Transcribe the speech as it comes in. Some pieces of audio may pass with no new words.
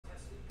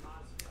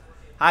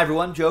Hi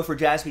everyone, Joe for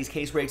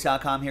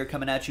JaspysCaseBreaks.com here,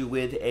 coming at you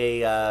with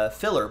a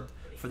filler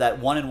for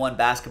that 1-in-1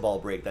 basketball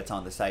break that's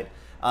on the site.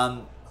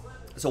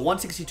 So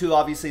 162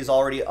 obviously is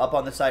already up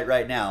on the site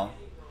right now.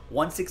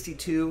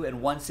 162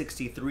 and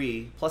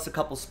 163 plus a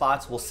couple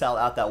spots will sell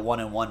out that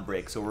 1-in-1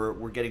 break, so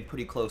we're getting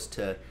pretty close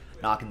to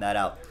knocking that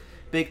out.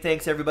 Big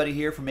thanks everybody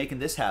here for making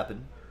this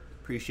happen.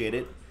 Appreciate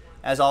it.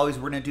 As always,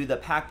 we're going to do the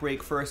pack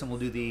break first, and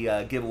we'll do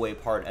the giveaway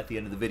part at the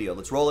end of the video.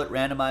 Let's roll it,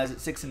 randomize it,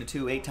 6 into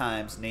 2, 8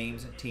 times,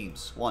 names,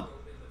 teams. 1,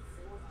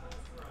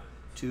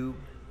 2,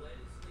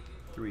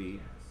 3,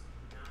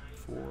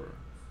 4,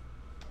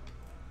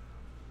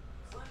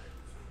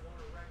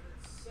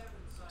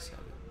 7,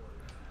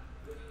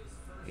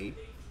 8.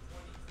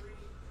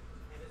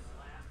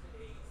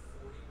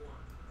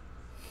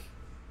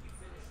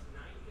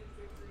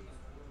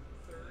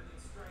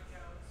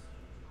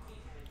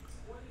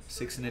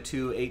 Six into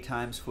 2, 8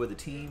 times for the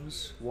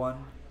teams.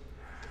 1,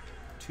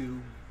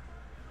 2,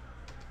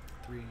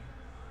 3.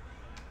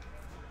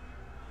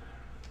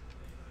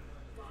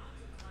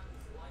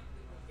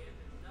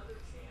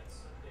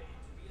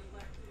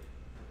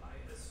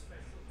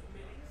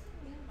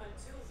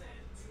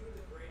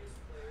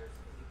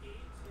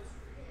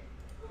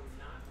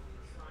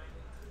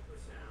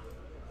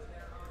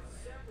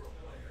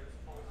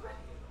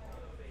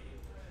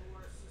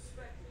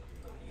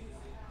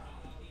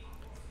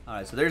 All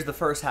right, so there's the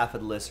first half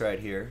of the list right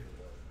here.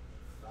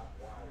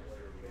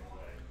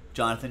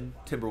 Jonathan,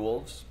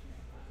 Timberwolves.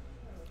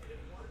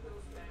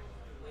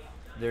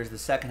 There's the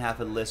second half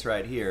of the list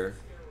right here.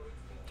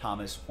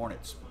 Thomas,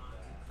 Hornets.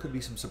 Could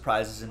be some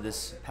surprises in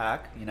this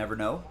pack. You never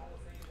know.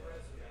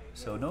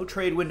 So no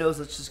trade windows.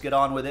 Let's just get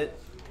on with it.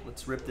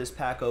 Let's rip this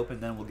pack open,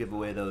 then we'll give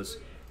away those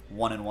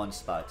 1-in-1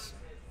 spots.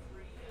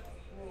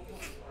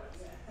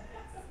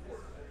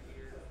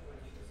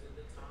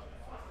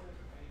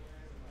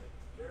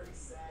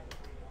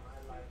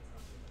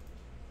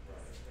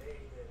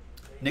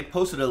 Nick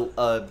posted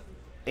a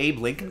Abe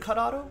Lincoln cut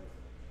auto?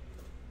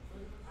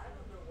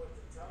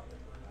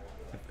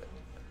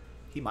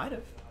 He might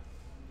have.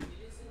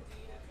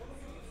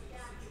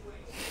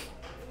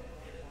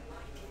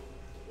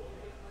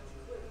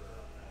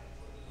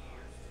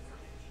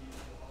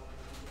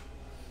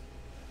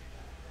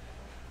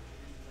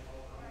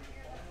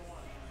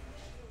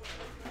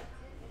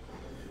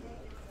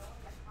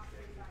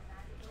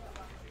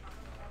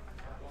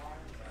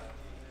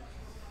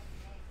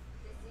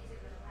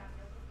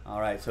 All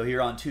right, so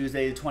here on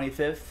Tuesday the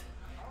 25th,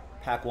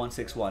 pack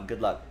 161.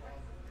 Good luck.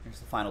 Here's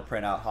the final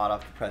printout, hot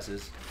off the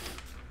presses.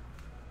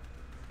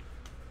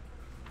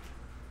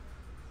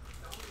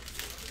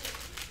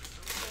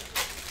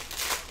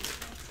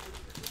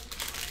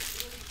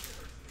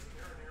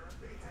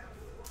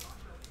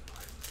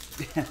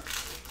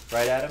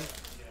 Right, Adam?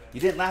 You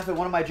didn't laugh at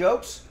one of my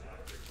jokes?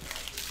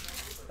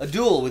 A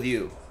duel with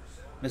you,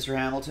 Mr.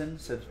 Hamilton,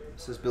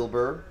 says Bill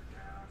Burr.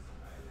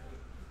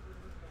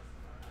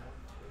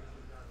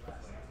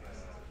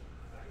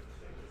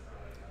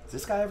 Is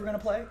this guy ever going to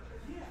play?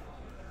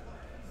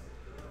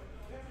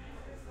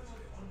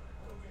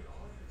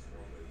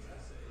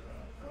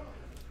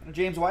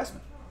 James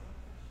Wiseman.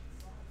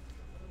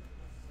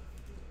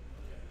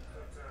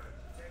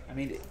 I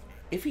mean,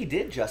 if he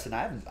did, Justin,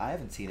 I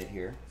haven't seen it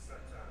here.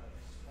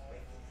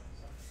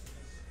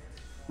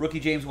 Rookie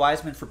James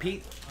Wiseman for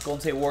Pete, Golden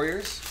State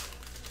Warriors.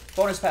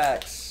 Bonus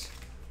packs.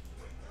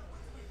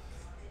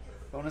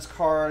 Bonus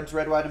cards,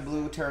 red, white, and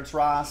blue, Terrence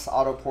Ross,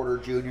 Otto Porter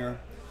Jr.,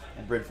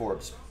 and Bryn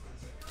Forbes.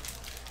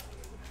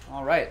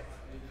 All right,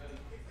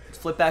 let's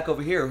flip back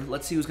over here.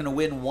 Let's see who's going to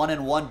win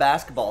 1-in-1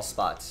 basketball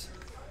spots.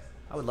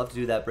 I would love to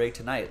do that break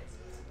tonight.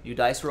 New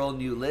dice roll,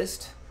 new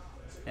list.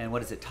 And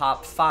what is it,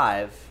 top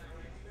 5?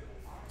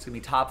 It's going to be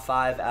top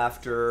 5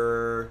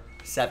 after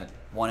 7.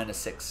 1 and a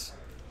 6.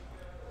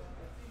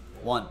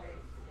 1,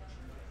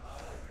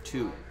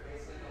 2,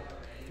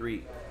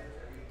 3,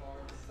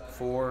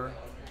 4,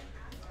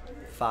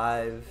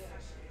 5,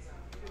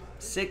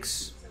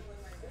 6.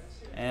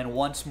 And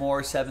once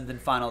more, 7th and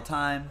final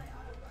time.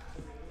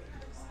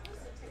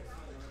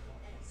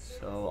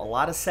 So a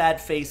lot of sad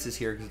faces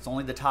here because it's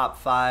only the top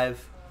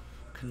 5.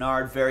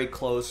 Kennard very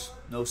close,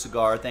 no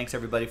cigar. Thanks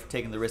everybody for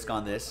taking the risk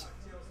on this.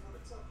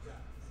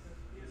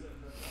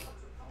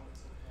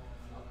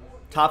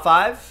 Top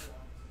 5.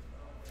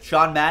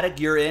 Sean Maddock,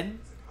 you're in.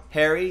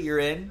 Harry, you're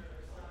in.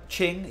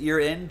 Ching, you're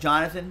in.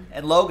 Jonathan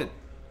and Logan.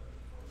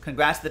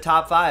 Congrats to the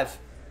top 5.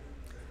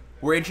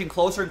 We're inching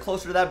closer and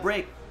closer to that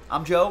break.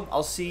 I'm Joe.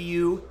 I'll see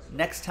you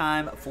next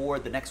time for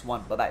the next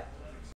one. Bye-bye.